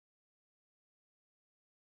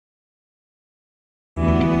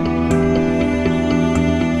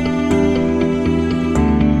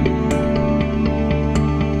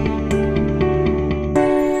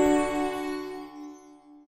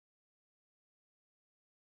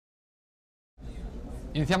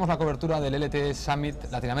Iniciamos la cobertura del LTE Summit,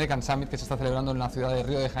 Latin American Summit, que se está celebrando en la ciudad de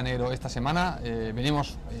Río de Janeiro esta semana.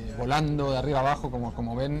 Venimos volando de arriba abajo,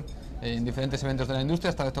 como ven, en diferentes eventos de la industria.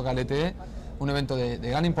 Esta vez toca LTE, un evento de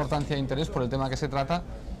gran importancia e interés por el tema que se trata.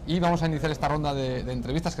 Y vamos a iniciar esta ronda de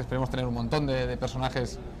entrevistas, que esperemos tener un montón de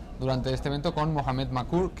personajes durante este evento, con Mohamed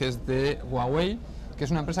Makur, que es de Huawei, que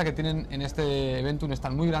es una empresa que tienen en este evento un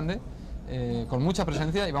stand muy grande, con mucha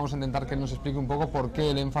presencia, y vamos a intentar que nos explique un poco por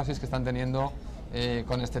qué el énfasis que están teniendo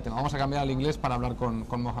con este tema. Vamos a cambiar al inglés para hablar con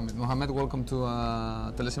Mohamed. Mohamed, welcome to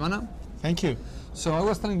Telesemana. Thank you. So I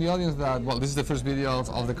was telling the audience that, well, this is the first video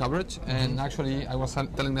of the coverage, and actually I was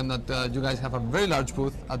telling them that you guys have a very large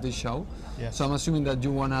booth at this show. Yes. So I'm assuming that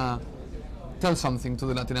you want to tell something to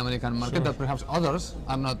the Latin American market that perhaps others,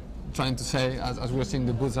 I'm not trying to say, as we're seeing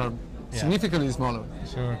the booths are significantly smaller.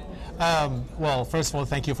 Sure. Well, first of all,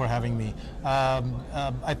 thank you for having me.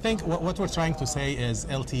 I think what we're trying to say is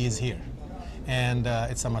LTE is here. And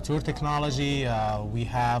it's a mature technology. We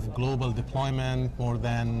have global deployment, more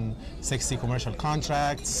than 60 commercial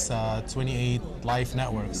contracts, 28 live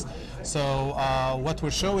networks. So what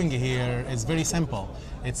we're showing here is very simple.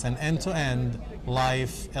 It's an end-to-end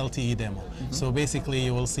live LTE demo. So basically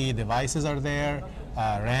you will see devices are there,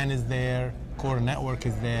 RAN is there, core network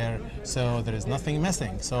is there, so there is nothing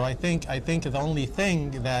missing. So I think the only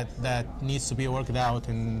thing that needs to be worked out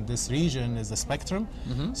in this region is the spectrum.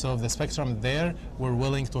 So if the spectrum there, we're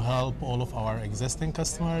willing to help all of our existing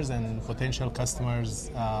customers and potential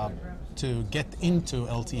customers to get into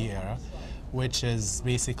LTE era, which is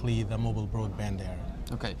basically the mobile broadband era.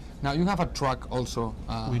 Okay. Now you have a truck also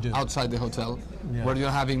outside the hotel, Yeah. where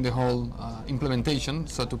you're having the whole implementation,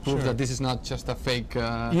 so to prove that this is not just a fake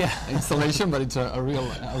installation, but it's a real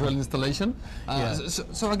installation.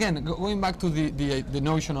 So again, going back to the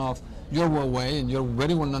notion of you're Huawei and you're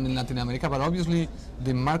very well known in Latin America, but obviously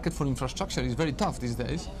the market for infrastructure is very tough these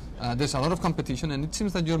days. There's a lot of competition, and it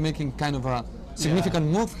seems that you're making kind of a significant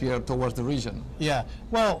move here towards the region. Yeah.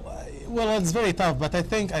 Well, it's very tough, but I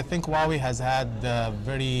think Huawei has had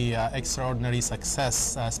very extraordinary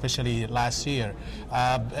success, especially last year.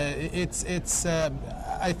 I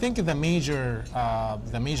think the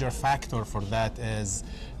major factor for that is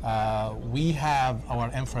we have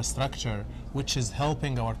our infrastructure, which is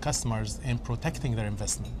helping our customers in protecting their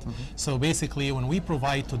investment. So basically, when we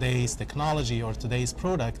provide today's technology or today's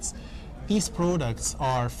products, these products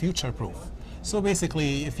are future-proof. So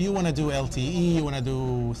basically, if you want to do LTE, you want to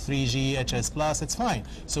do 3G, HS+, it's fine.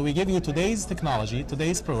 So we give you today's technology,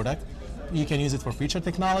 today's product. You can use it for future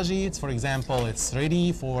technology. It's, for example, it's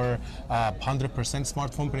ready for 100%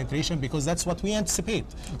 smartphone penetration, because that's what we anticipate.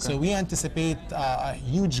 So we anticipate a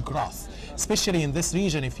huge growth, especially in this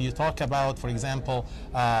region. If you talk about, for example,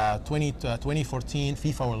 2014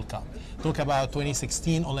 FIFA World Cup, talk about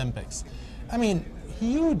 2016 Olympics. I mean,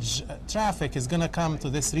 huge traffic is going to come to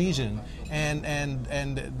this region, and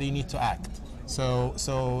they need to act. So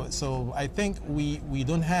I think we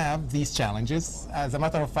don't have these challenges. As a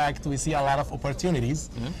matter of fact, we see a lot of opportunities,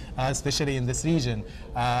 especially in this region.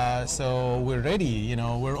 So we're ready. You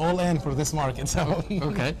know, we're all in for this market. So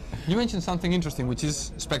Okay. You mentioned something interesting, which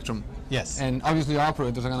is spectrum. Yes. And obviously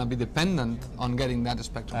operators are going to be dependent on getting that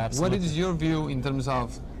spectrum. Absolutely. What is your view in terms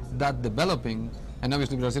of that developing? And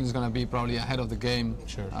obviously Brazil is going to be probably ahead of the game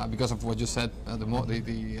because of what you said, the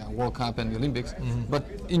World Cup and the Olympics. But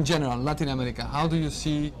in general, Latin America, how do you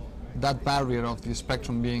see that barrier of the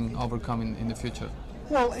spectrum being overcome in the future?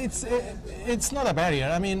 Well, it's not a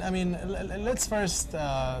barrier. I mean, let's first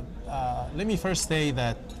let me first say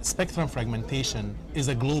that spectrum fragmentation is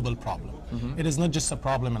a global problem. It is not just a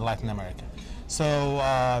problem in Latin America. So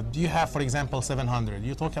you have, for example, 700.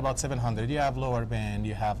 You talk about 700. You have lower band,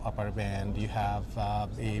 you have upper band, you have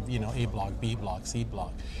A block, B block, C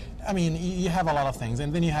block. I mean, you have a lot of things,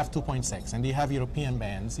 and then you have 2.6, and you have European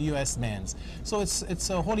bands, US bands. So it's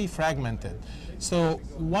wholly fragmented. So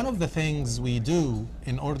one of the things we do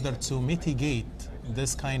in order to mitigate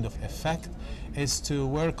this kind of effect is to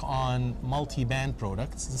work on multi-band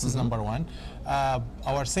products. This is number one.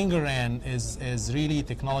 Our single RAN is really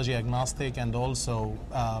technology agnostic and also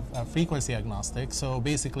frequency agnostic. So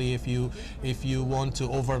basically, if you want to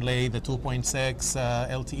overlay the 2.6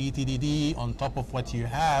 LTE TDD on top of what you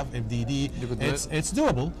have FDD, it's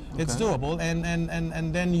doable. Okay. It's doable,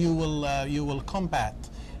 and then you will combat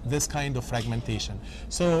this kind of fragmentation.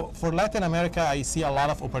 So for Latin America, I see a lot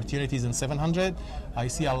of opportunities in 700. I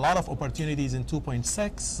see a lot of opportunities in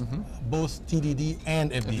 2.6, both TDD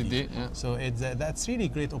and FDD. Yeah. So that's really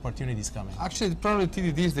great opportunities coming. Actually, probably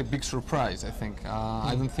TDD is the big surprise, I think.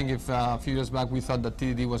 I don't think if a few years back we thought that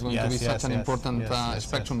TDD was going to be such an important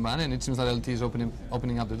spectrum band, and it seems that LTE is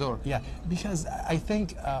opening up the door. Yeah, because I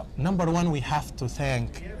think, number one, we have to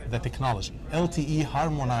thank the technology. LTE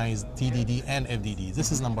harmonized TDD and FDD.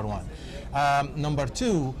 This is number one. Number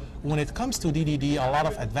two, when it comes to DDD, a lot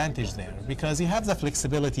of advantage there because you have the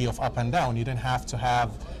flexibility of up and down. You don't have to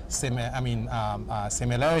have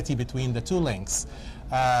similarity between the two links,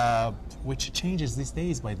 which changes these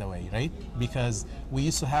days, by the way, right? Because we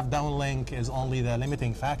used to have downlink is only the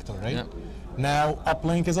limiting factor, right? Yeah. Now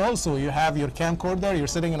uplink is also, you have your camcorder, you're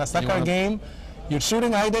sitting in a soccer game, you're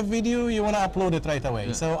shooting high-def video, you want to upload it right away.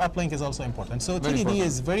 Yeah. So uplink is also important. So TDD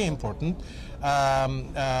is very important.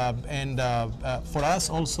 For us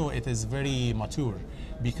also it is very mature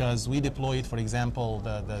because we deployed, for example,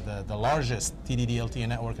 the largest TDD LTE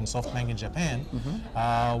network in SoftBank in Japan.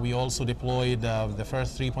 We also deployed the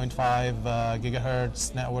first 3.5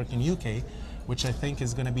 gigahertz network in UK, which I think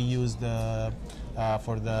is going to be used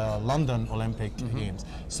for the London Olympic Games.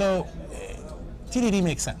 So TDD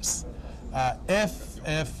makes sense. If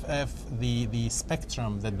the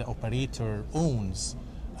spectrum that the operator owns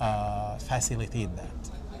facilitate that.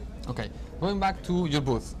 Okay, going back to your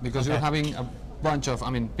booth, because you're having a bunch of,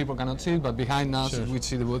 people cannot see it, but behind us we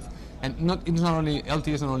see the booth. And it's not only,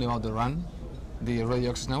 LTE is not only about the RAN, the radio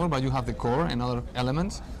access network, but you have the core and other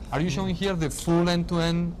elements. Are you showing here the full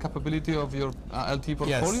end-to-end capability of your LTE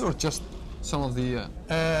portfolio, or just some of the...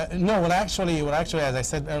 No, well actually, as I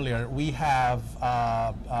said earlier, we have,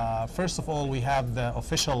 first of all, we have the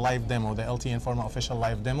official live demo, the LTE Informa official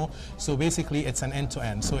live demo. So basically, it's an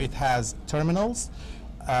end-to-end. So it has terminals,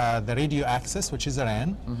 the radio access, which is a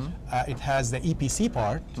RAN. It has the EPC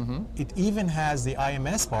part. It even has the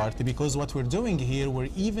IMS part, because what we're doing here, we're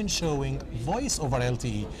even showing voice over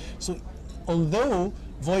LTE. So although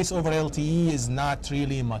voice over LTE is not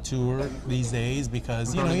really mature these days,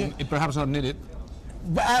 because it perhaps not needed,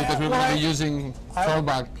 because we're going to be using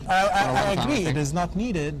fallback. I agree, it is not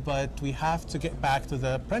needed, but we have to get back to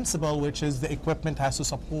the principle, which is the equipment has to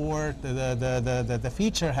support, the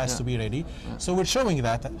feature has to be ready. So we're showing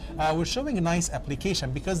that. We're showing a nice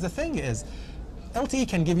application, because the thing is, LTE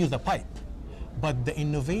can give you the pipe, but the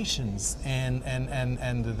innovations and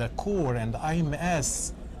the core and the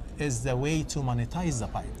IMS is the way to monetize the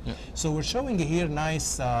pipe. So we're showing here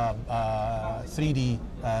nice 3D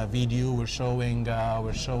video. We're showing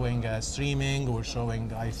streaming. We're showing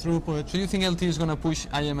high throughput. So you think LTE is going to push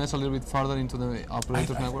IMS a little bit further into the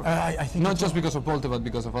operator's network? I think not just because of VoLTE, but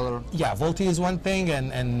because of other. Yeah, VoLTE is one thing,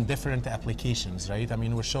 and different applications, right?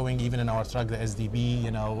 We're showing even in our truck the SDB.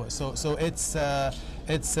 So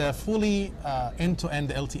it's a fully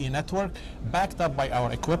end-to-end LTE network, backed up by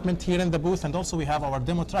our equipment here in the booth, and also we have our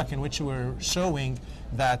demo truck in which we're showing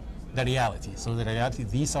that the reality. So the reality,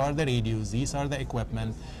 these are the radios, these are the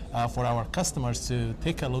equipment for our customers to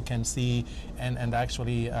take a look and see and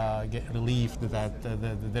actually get relieved that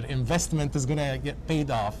their investment is going to get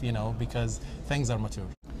paid off, because things are mature.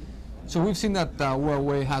 So we've seen that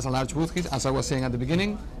Huawei has a large booth, as I was saying at the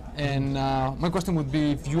beginning. And my question would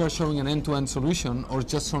be if you are showing an end-to-end solution or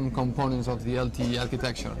just some components of the LTE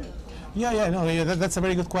architecture. That's a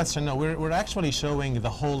very good question. No, we're actually showing the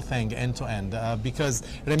whole thing end-to-end because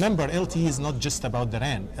remember, LTE is not just about the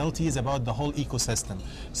RAN. LTE is about the whole ecosystem.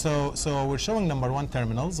 So we're showing number one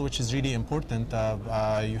terminals, which is really important.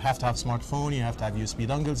 You have to have smartphone, you have to have USB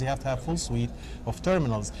dongles, you have to have full suite of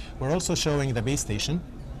terminals. We're also showing the base station.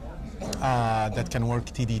 That can work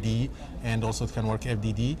TDD and also it can work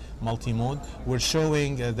FDD, multi-mode. We're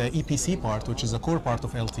showing the EPC part, which is the core part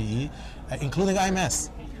of LTE, including IMS.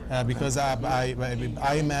 Because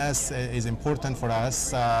IMS is important for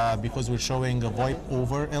us because we're showing a VoIP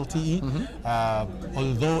over LTE,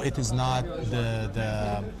 although it is not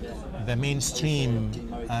the mainstream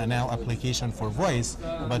now application for voice,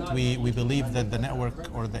 but we believe that the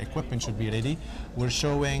network or the equipment should be ready. We're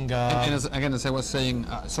showing... and as I was saying,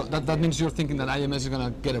 so that means you're thinking that IMS is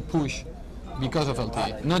going to get a push because of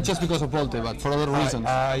LTE, not just because of VoLTE, but for other reasons.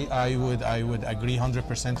 I would agree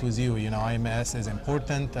 100% with you. IMS is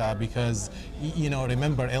important because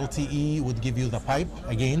remember, LTE would give you the pipe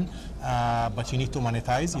again, but you need to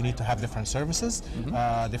monetize. You need to have different services,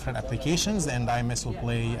 different applications, and IMS will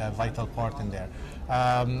play a vital part in there.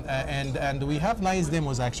 And we have nice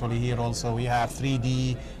demos actually here also. We have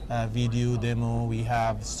 3D video demo. We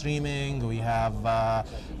have streaming. We have a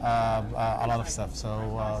lot of stuff.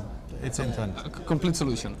 So. It's end-to-end. A complete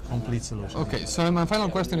solution. Complete solution. Okay, so my final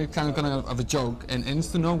question is kind of a joke, and it's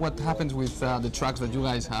to know what happens with the trucks that you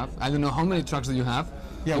guys have. I don't know how many trucks do you have.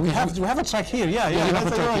 Yeah, we have a truck here. Yeah, you have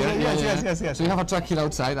a truck here. Yes. So you have a truck here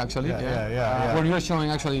outside, actually. Yeah. Where you're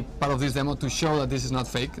showing actually part of this demo to show that this is not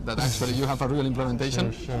fake, that actually you have a real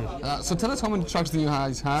implementation. Sure. So tell us how many trucks do you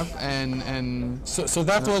guys have, and so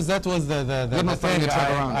that was the thing.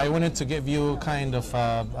 I wanted to give you kind of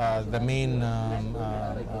the main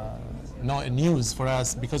news for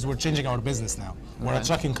us, because we're changing our business now. We're a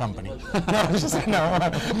trucking company.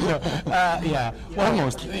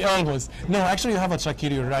 Almost. No, actually, you have a truck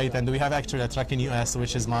here. You're right, and we have actually a truck in US,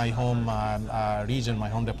 which is my home region, my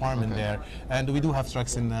home department there, and we do have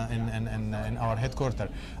trucks in our headquarters.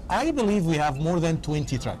 I believe we have more than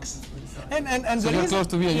 20 trucks. And so you're close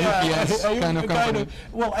to be a UPS kind of company.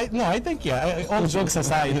 I think all jokes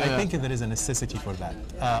aside, I think there is a necessity for that.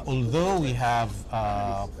 Although we have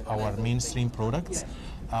our mainstream products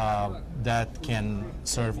that can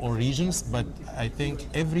serve all regions, but I think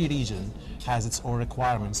every region has its own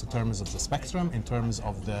requirements in terms of the spectrum, in terms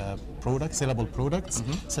of the sellable products,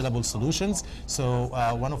 sellable solutions. So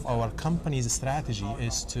one of our company's strategy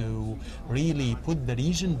is to really put the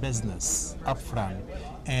region business up front,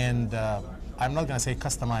 and I'm not going to say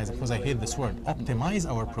customize because I hate this word, optimize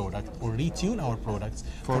our product or retune our products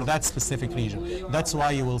for that specific region. That's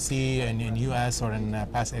why you will see in US or in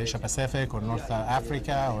Asia Pacific or North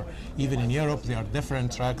Africa or even in Europe, there are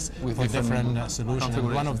different trucks with different solutions.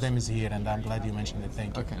 And one of them is here, and I'm glad you mentioned it.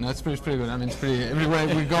 Thank you. Okay, no, it's pretty good. I mean, it's pretty, everywhere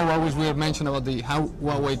we go, always we mention about the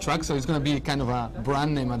Huawei truck, so it's going to be kind of a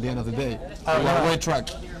brand name at the end of the day. Huawei truck.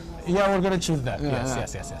 Yeah, we're going to choose that.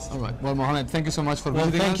 Yes. All right. Well, Mohammed, thank you so much for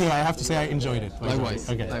visiting us. Thank you. I have to say I enjoyed it. Likewise.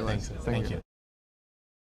 Okay, Likewise. thank you.